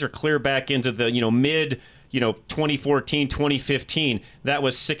in mind, these are clear back into the mid 2014, 2015. That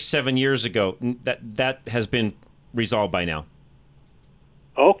was 6-7 years ago. That has been resolved by now.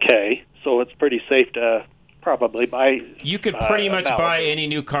 Okay, so it's pretty safe to probably buy. You could pretty much buy any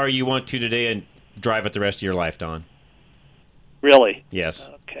new car you want to today and drive it the rest of your life, Don. Really? Yes.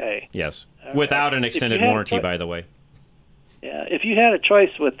 Okay. Yes. Without an extended warranty, by the way. Yeah. If you had a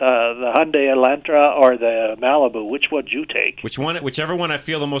choice with the Hyundai Elantra or the Malibu, which would you take? Whichever one I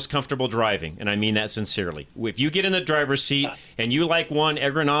feel the most comfortable driving, and I mean that sincerely. If you get in the driver's seat and you like one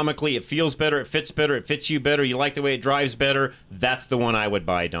ergonomically, it feels better, it fits you better, you like the way it drives better, that's the one I would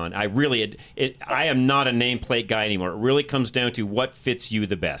buy, Don. I really, I am not a nameplate guy anymore. It really comes down to what fits you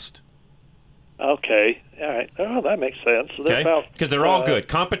the best. Okay. All right. Oh, that makes sense. So Okay? Because they're all good.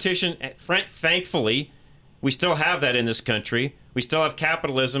 Competition, thankfully, we still have that in this country. We still have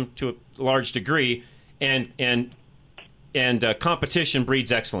capitalism to a large degree, and competition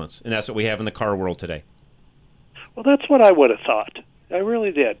breeds excellence, and that's what we have in the car world today. Well, that's what I would have thought. I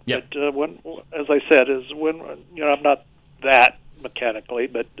really did. Yep. But when, as I said, I'm not that mechanically,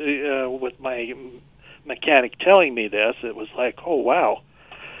 but with my mechanic telling me this, it was like, oh wow.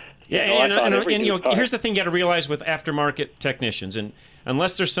 Yeah, here's the thing you got to realize with aftermarket technicians, and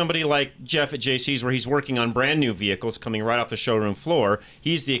unless there's somebody like Jeff at JC's where he's working on brand new vehicles coming right off the showroom floor,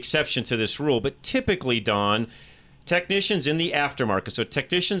 he's the exception to this rule. But typically, Don, technicians in the aftermarket, so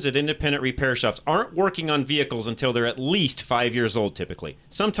technicians at independent repair shops, aren't working on vehicles until they're at least 5 years old typically.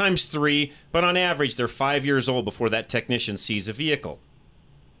 Sometimes 3, but on average they're 5 years old before that technician sees a vehicle.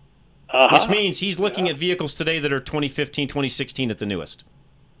 Which means he's looking at vehicles today that are 2015, 2016 at the newest.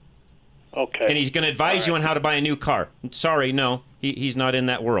 Okay. And he's going to advise you on how to buy a new car. Sorry, no, he's not in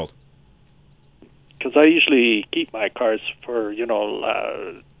that world. Because I usually keep my cars for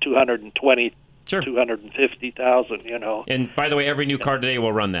 220, sure, 250,000. And by the way, every new car today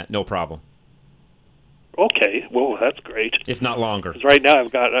will run that, no problem. Okay, well that's great. If not longer. 'Cause right now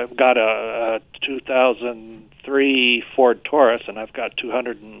I've got a 2003 Ford Taurus, and I've got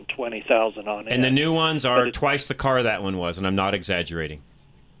 220,000 on it. And the new ones are twice the car that one was, and I'm not exaggerating.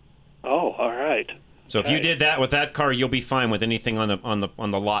 Oh, all right. So if you did that with that car, you'll be fine with anything on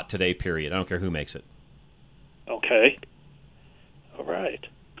the lot today. Period. I don't care who makes it. Okay. All right.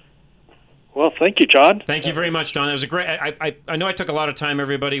 Well, thank you, John. Thank you very much, Don. It was a great. I know I took a lot of time,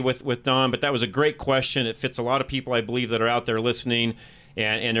 everybody, with Don, but that was a great question. It fits a lot of people, I believe, that are out there listening,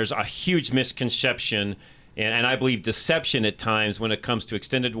 and there's a huge misconception and I believe deception at times when it comes to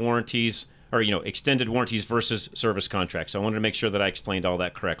extended warranties. Or, extended warranties versus service contracts. So I wanted to make sure that I explained all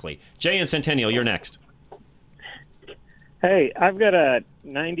that correctly. Jay in Centennial, you're next. Hey, I've got a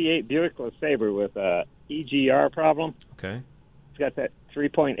 98 Buick LeSabre with a EGR problem. Okay. It's got that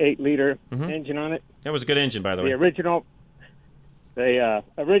 3.8-liter engine on it. That was a good engine, by the way. The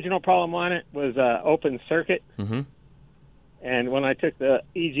original problem on it was open circuit. Mm-hmm. And when I took the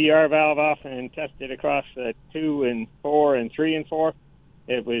EGR valve off and tested across 2 and 4 and 3 and 4,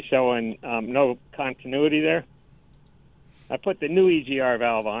 it was showing no continuity there. I put the new EGR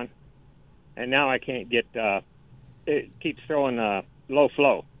valve on, and now I can't get. It keeps throwing low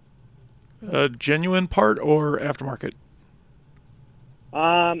flow. A genuine part or aftermarket?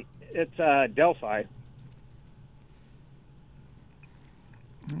 It's Delphi.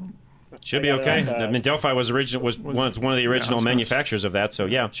 Should be okay. I mean, Delphi was one of the original manufacturers of that, so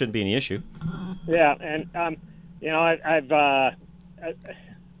yeah, shouldn't be any issue. Yeah, and I'm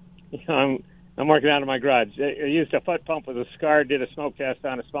working out of my garage. I used a foot pump with a SCAR, did a smoke test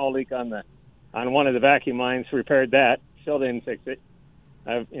on a small leak on one of the vacuum lines, repaired that, still didn't fix it.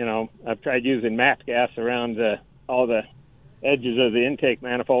 I've tried using MAP gas around all the edges of the intake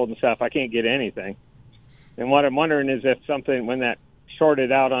manifold and stuff. I can't get anything. And what I'm wondering is if something, when that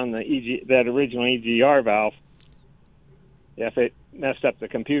shorted out on that original EGR valve, if it messed up the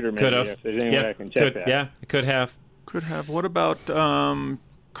computer, maybe. Could have. If there's any way I can check that. Yeah, it could have. Could have. What about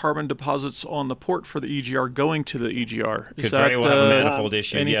carbon deposits on the port for the EGR going to the EGR? Could very well have a manifold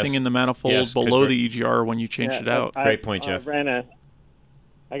issue. Anything in the manifold below the EGR when you changed it out? Great point, Jeff.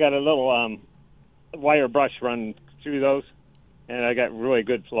 I got a little wire brush run through those, and I got really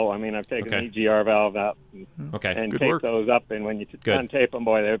good flow. I mean, I've taken the EGR valve out and taped those up, and when you untape them,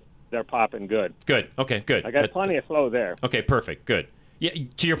 boy, they're popping good. Good. Okay, good. I got plenty of flow there. Okay, perfect. Good. Yeah,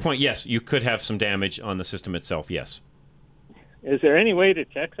 to your point, yes, you could have some damage on the system itself, yes. Is there any way to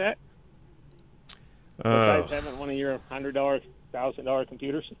check that? Besides having one of your $100, $1,000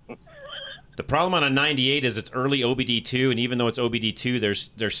 computers? The problem on a 98 is it's early OBD2, and even though it's OBD2,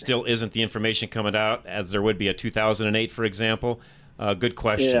 there still isn't the information coming out as there would be a 2008, for example. Good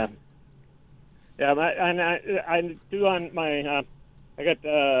question. Yeah, I do on my. I got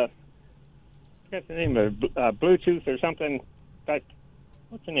the name of Bluetooth or something.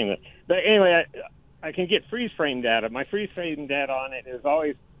 What's the name of it? But anyway, I can get freeze frame data. My freeze frame data on it is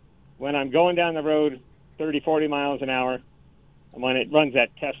always when I'm going down the road 30, 40 miles an hour, and when it runs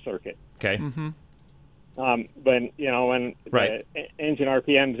that test circuit. Okay. Mm-hmm. But when the engine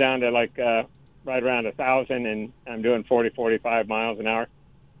RPM's down to like right around 1,000, and I'm doing 40, 45 miles an hour,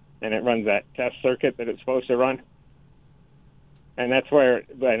 and it runs that test circuit that it's supposed to run, and that's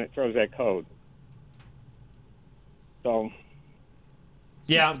when it throws that code. So.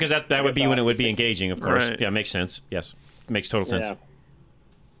 Yeah, because that would be when it would be engaging, of course. Right. Yeah, makes sense. Yes, makes total sense. Yeah.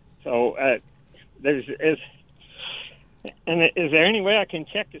 So is there any way I can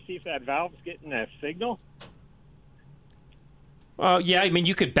check to see if that valve's getting a signal? Yeah, I mean,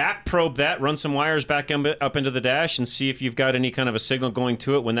 you could back probe that, run some wires back up into the dash, and see if you've got any kind of a signal going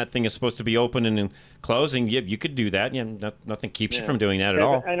to it when that thing is supposed to be opening and closing. Yeah, you could do that. Yeah, nothing keeps you from doing that at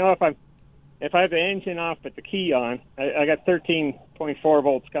all. I know if I have the engine off but the key on, I got 13.4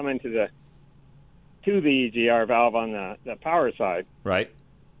 volts coming to the EGR valve on the power side. Right.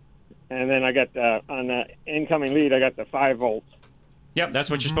 And then I got on the incoming lead, I got the 5 volts. Yep, that's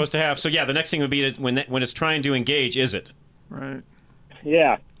what you're supposed to have. So yeah, the next thing would be when it's trying to engage, is it? Right.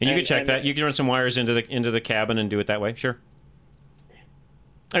 Yeah. And you can check that. You can run some wires into the cabin and do it that way. Sure.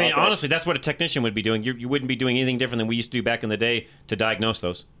 I mean, honestly, that's what a technician would be doing. You wouldn't be doing anything different than we used to do back in the day to diagnose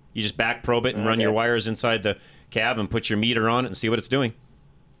those. You just back probe it and run your wires inside the cab and put your meter on it and see what it's doing.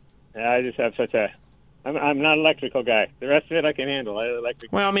 Yeah, I just have I'm not an electrical guy. The rest of it I can handle.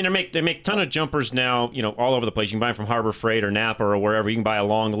 Well, I mean, they make ton of jumpers now, all over the place. You can buy them from Harbor Freight or Napa or wherever. You can buy a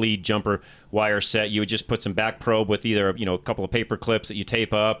long lead jumper wire set. You would just put some back probe with either a couple of paper clips that you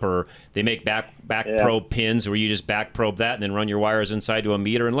tape up, or they make back probe pins where you just back probe that and then run your wires inside to a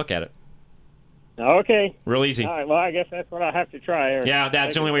meter and look at it. Okay. Real easy. All right. Well, I guess that's what I'll have to try. Yeah,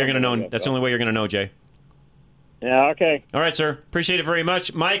 that's the only way you're going to know. That's the only way you're going to know, Jay. Yeah, okay. All right, sir. Appreciate it very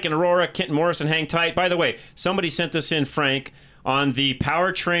much. Mike and Aurora, Kent and Morrison, hang tight. By the way, somebody sent this in, Frank, on the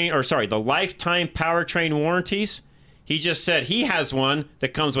the lifetime powertrain warranties. He just said he has one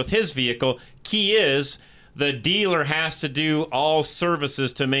that comes with his vehicle. Key is the dealer has to do all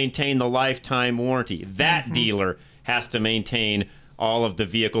services to maintain the lifetime warranty. That dealer has to maintain all of the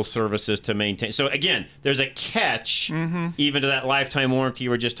vehicle services to maintain. So, again, there's a catch even to that lifetime warranty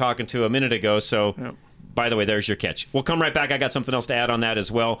you were just talking to a minute ago. So, by the way, there's your catch. We'll come right back. I got something else to add on that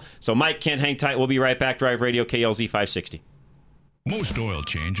as well. So, Mike, Kent, hang tight. We'll be right back. Drive Radio, KLZ 560. Most oil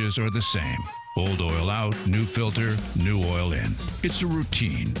changes are the same. Old oil out, new filter, new oil in. It's a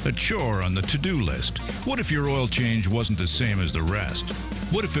routine, a chore on the to-do list. What if your oil change wasn't the same as the rest?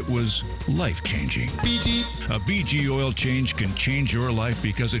 What if it was life-changing? BG. A BG oil change can change your life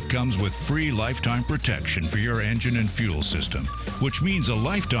because it comes with free lifetime protection for your engine and fuel system, which means a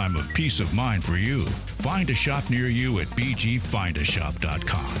lifetime of peace of mind for you. Find a shop near you at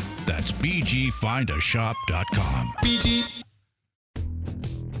bgfindashop.com. That's bgfindashop.com. BG.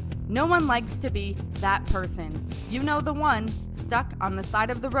 No one likes to be that person. You know the one, stuck on the side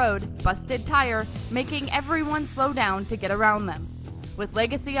of the road, busted tire, making everyone slow down to get around them. With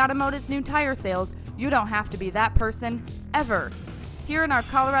Legacy Automotive's new tire sales, you don't have to be that person, ever. Here in our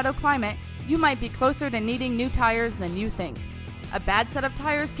Colorado climate, you might be closer to needing new tires than you think. A bad set of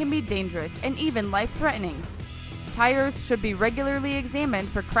tires can be dangerous and even life-threatening. Tires should be regularly examined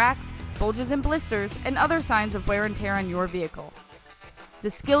for cracks, bulges and blisters, and other signs of wear and tear on your vehicle. The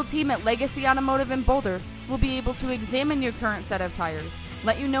skilled team at Legacy Automotive in Boulder will be able to examine your current set of tires,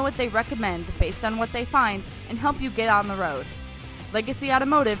 let you know what they recommend based on what they find, and help you get on the road. Legacy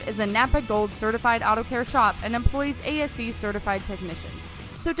Automotive is a Napa Gold certified auto care shop and employs ASE certified technicians.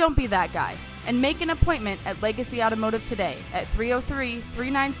 So don't be that guy, and make an appointment at Legacy Automotive today at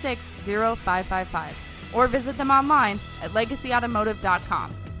 303-396-0555, or visit them online at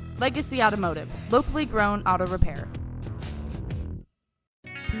legacyautomotive.com. Legacy Automotive, locally grown auto repair.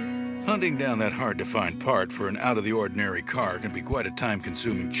 Hunting down that hard-to-find part for an out-of-the-ordinary car can be quite a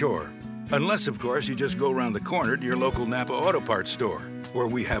time-consuming chore. Unless, of course, you just go around the corner to your local Napa Auto Parts store, where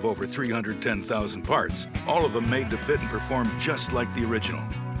we have over 310,000 parts, all of them made to fit and perform just like the original.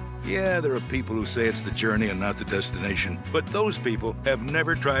 Yeah, there are people who say it's the journey and not the destination, but those people have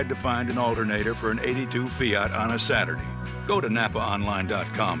never tried to find an alternator for an 82 Fiat on a Saturday. Go to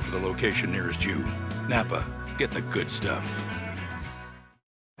NapaOnline.com for the location nearest you. Napa, get the good stuff.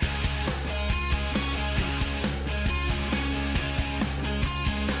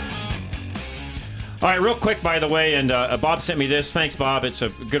 All right, real quick, by the way, and Bob sent me this. Thanks, Bob. It's a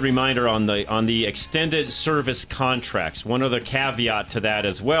good reminder on the extended service contracts. One other caveat to that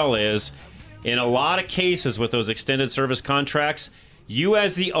as well is, in a lot of cases with those extended service contracts, you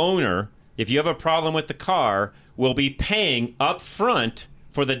as the owner, if you have a problem with the car, will be paying up front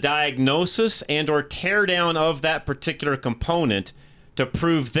for the diagnosis and or teardown of that particular component to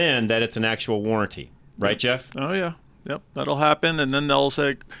prove then that it's an actual warranty. Right, Jeff? Oh, yeah. Yep, that'll happen, and then they'll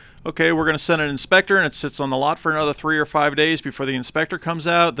say, okay, we're going to send an inspector, and it sits on the lot for another 3 or 5 days before the inspector comes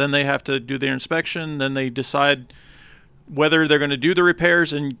out. Then they have to do their inspection. Then they decide whether they're going to do the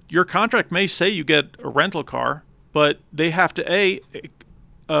repairs. And your contract may say you get a rental car, but they have to,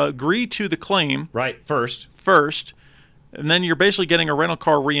 agree to the claim. Right, first. And then you're basically getting a rental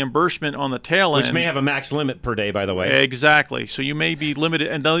car reimbursement on the tail end. Which may have a max limit per day, by the way. Exactly. So you may be limited,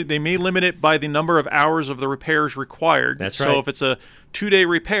 and they may limit it by the number of hours of the repairs required. That's right. So if it's a 2-day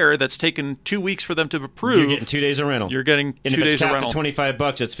repair that's taken 2 weeks for them to approve, you're getting 2 days of rental. You're getting 2 days of rental. And if it's capped to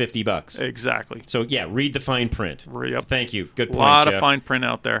 $25, it's $50. Exactly. So yeah, read the fine print. Yep. Thank you. Good point, A lot Jeff. of fine print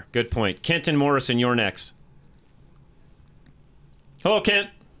out there. Good point. Kenton Morrison, you're next. Hello, Kent.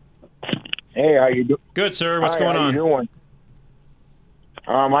 Hey, how you doing? Good, sir. What's going How on? you doing?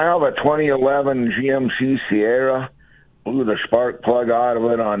 I have a 2011 GMC Sierra. Blew the spark plug out of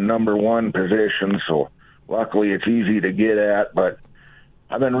it on number 1 position, so luckily it's easy to get at. But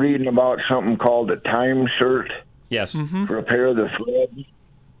I've been reading about something called a time cert. Yes. To repair the thread.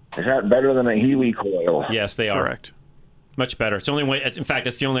 Is that better than a Healy coil? Yes, they are. Correct. Much better. It's the only way. In fact,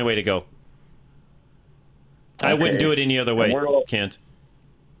 it's the only way to go. I wouldn't do it any other way, Kent.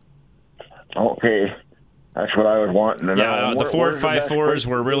 Okay. That's what I was wanting to know. Yeah, the Ford 5.4s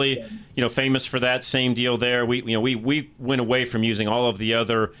were really, famous for that same deal there. We went away from using all of the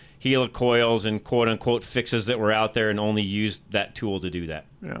other helicoils and quote unquote fixes that were out there and only used that tool to do that.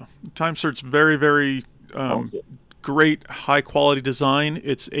 Yeah, Time Cert's very, very great, high quality design.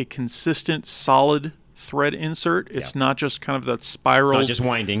 It's a consistent, solid thread insert. It's not just kind of that spiral. It's not just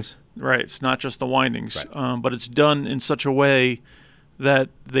windings. Right. It's not just the windings, but it's done in such a way that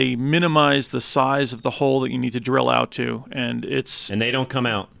they minimize the size of the hole that you need to drill out to, and they don't come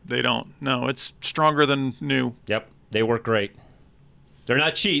out. They don't. No, it's stronger than new. Yep, they work great. They're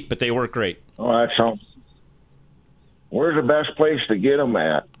not cheap, but they work great. Oh, that sounds. Where's the best place to get them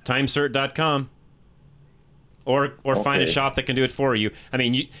at? Timecert.com. Or find a shop that can do it for you. I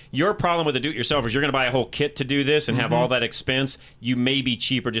mean, your problem with the do-it-yourself is you're going to buy a whole kit to do this and have all that expense. You may be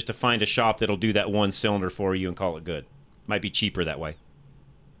cheaper just to find a shop that'll do that one cylinder for you and call it good. Might be cheaper that way.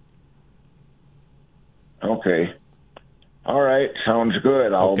 Okay. All right. Sounds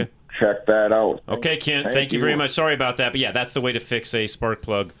good. I'll check that out. Okay, Kent. Thank you very much. Sorry about that. But yeah, that's the way to fix a spark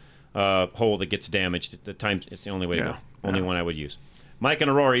plug hole that gets damaged. At the time, it's the only way to go. Only one I would use. Mike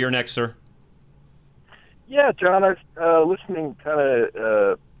and Aurora, you're next, sir. Yeah, John, I was listening kind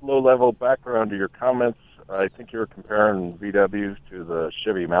of low-level background to your comments. I think you were comparing VWs to the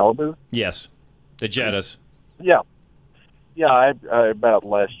Chevy Malibu. Yes, the Jettas. Yeah. I about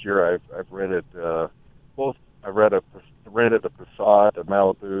last year I've rented both. I rented a Passat, a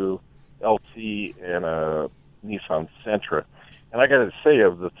Malibu LT, and a Nissan Sentra. And I got to say,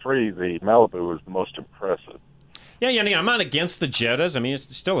 of the three, the Malibu was the most impressive. Yeah, I'm not against the Jettas. I mean,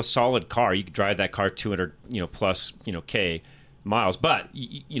 it's still a solid car. You could drive that car 200, plus, K miles. But,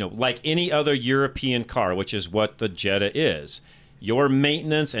 like any other European car, which is what the Jetta is, your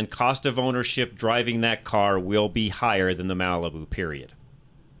maintenance and cost of ownership driving that car will be higher than the Malibu, period.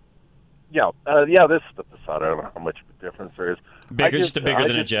 Yeah, this is the Passat. I don't know how much of a difference there is. Just bigger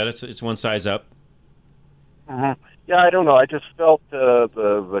than a Jetta. It's one size up. Mm-hmm. Yeah, I don't know. I just felt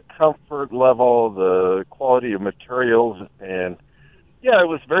the comfort level, the quality of materials, and it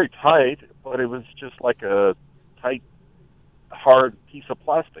was very tight, but it was just like a tight, hard piece of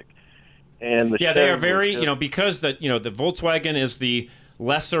plastic. And they are very, because the Volkswagen is the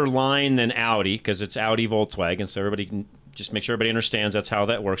lesser line than Audi, because it's Audi Volkswagen. So everybody can just make sure everybody understands that's how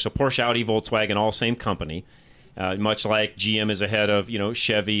that works. So Porsche, Audi, Volkswagen, all same company. Much like GM is ahead of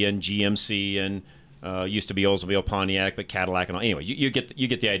Chevy and GMC and used to be Oldsmobile, Pontiac, but Cadillac and all. Anyway, you get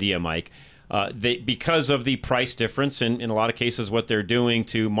the idea, Mike. Because of the price difference, in a lot of cases, what they're doing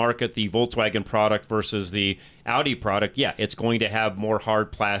to market the Volkswagen product versus the Audi product, it's going to have more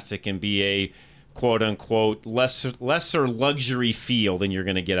hard plastic and be a quote unquote lesser luxury feel than you're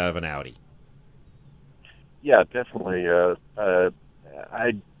going to get out of an Audi. Yeah, definitely.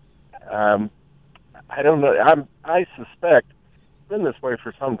 I don't know. I suspect it's been this way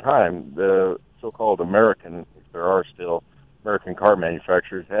for some time. The so-called American, if there are still American car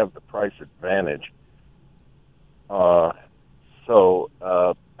manufacturers, have the price advantage.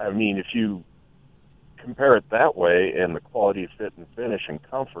 If you compare it that way, and the quality of fit and finish and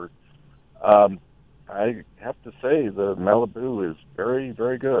comfort, I have to say the Malibu is very,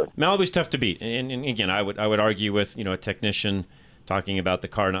 very good. Malibu's tough to beat, and again, I would argue with a technician talking about the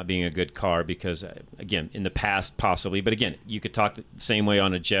car not being a good car because, again, in the past possibly, but again, you could talk the same way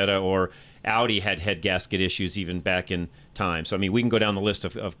on a Jetta, or Audi had head gasket issues even back in time. So, we can go down the list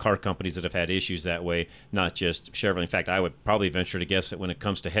of car companies that have had issues that way, not just Chevrolet. In fact, I would probably venture to guess that when it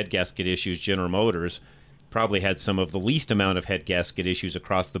comes to head gasket issues, General Motors probably had some of the least amount of head gasket issues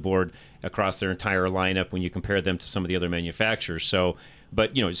across the board, across their entire lineup when you compare them to some of the other manufacturers. So,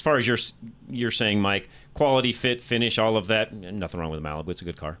 but, as far as you're saying, Mike, quality, fit, finish, all of that, nothing wrong with the Malibu. It's a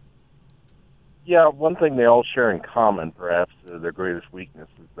good car. Yeah, one thing they all share in common, perhaps their greatest weakness,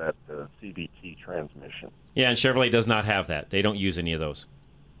 is that CVT transmission. Yeah, and Chevrolet does not have that. They don't use any of those.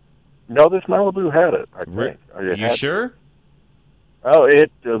 No, this Malibu had it, I think. Are you sure? Oh,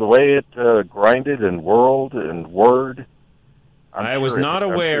 the way it grinded and whirled and whirred. I was not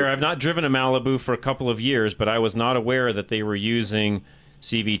aware. I've not driven a Malibu for a couple of years, but I was not aware that they were using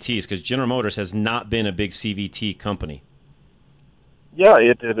CVTs, because General Motors has not been a big CVT company. Yeah,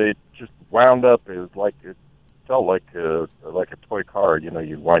 it just wound up. It felt like a toy car.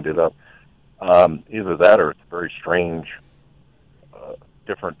 You wind it up. Either that, or it's a very strange,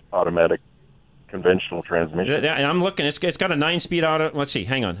 different automatic conventional transmission. And I'm looking. It's got a 9-speed auto. Let's see.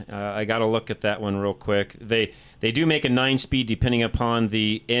 Hang on. I got to look at that one real quick. They do make a 9-speed depending upon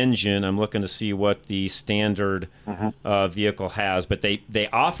the engine. I'm looking to see what the standard vehicle has, but they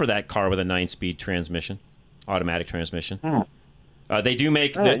offer that car with a 9-speed transmission, automatic transmission. They do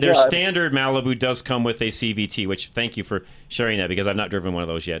make their standard Malibu does come with a CVT, which thank you for sharing that, because I've not driven one of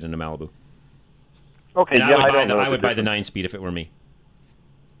those yet in a Malibu. Okay, and I would buy the 9-speed if it were me.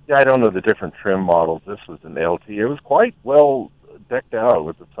 Yeah, I don't know the different trim models. This was an LT. It was quite well decked out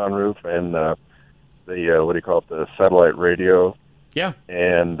with the sunroof and the the satellite radio. Yeah.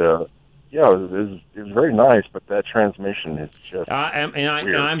 And it was very nice, but that transmission is just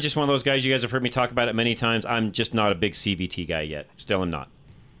weird. I'm just one of those guys. You guys have heard me talk about it many times. I'm just not a big CVT guy yet. Still am not.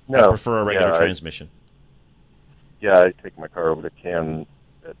 No, I prefer a regular transmission. I take my car over to Ken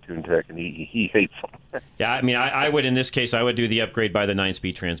at TuneTech, and he hates them. Yeah, I would, in this case, I would do the upgrade by the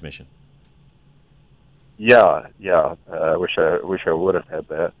 9-speed transmission. Yeah. I wish I would have had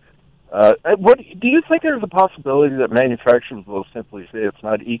that. What do you think? There's a possibility that manufacturers will simply say it's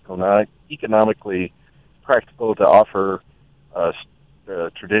not economically practical to offer a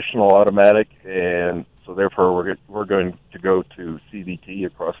traditional automatic, and so therefore we're going to go to CVT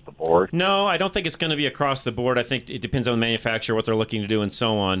across the board? No, I don't think it's going to be across the board. I think it depends on the manufacturer, what they're looking to do, and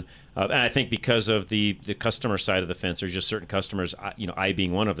so on. And I think because of the customer side of the fence, there's just certain customers, I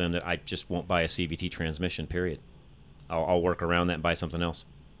being one of them, that I just won't buy a CVT transmission, period. I'll work around that and buy something else.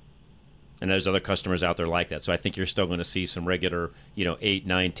 And there's other customers out there like that. So I think you're still going to see some regular, 8,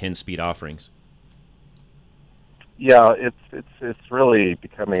 9, 10-speed offerings. Yeah, it's really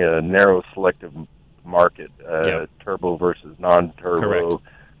becoming a narrow, selective market. Turbo versus non-turbo,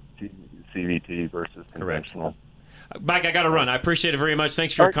 CVT versus conventional. Mike, I got to run. I appreciate it very much.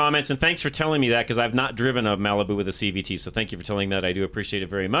 Thanks for your comments, and thanks for telling me that, because I've not driven a Malibu with a CVT, so thank you for telling me that. I do appreciate it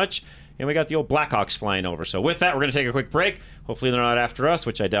very much. And we got the old Blackhawks flying over. So with that, we're going to take a quick break. Hopefully they're not after us,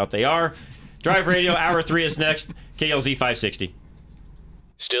 which I doubt they are. Drive Radio, Hour 3 is next. KLZ 560.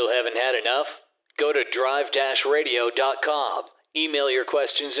 Still haven't had enough? Go to drive-radio.com. Email your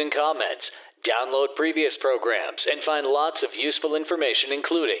questions and comments. Download previous programs and find lots of useful information,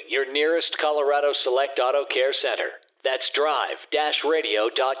 including your nearest Colorado Select Auto Care Center. That's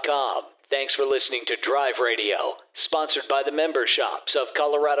drive-radio.com. Thanks for listening to Drive Radio, sponsored by the member shops of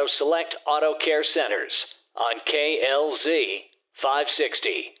Colorado Select Auto Care Centers on KLZ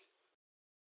 560.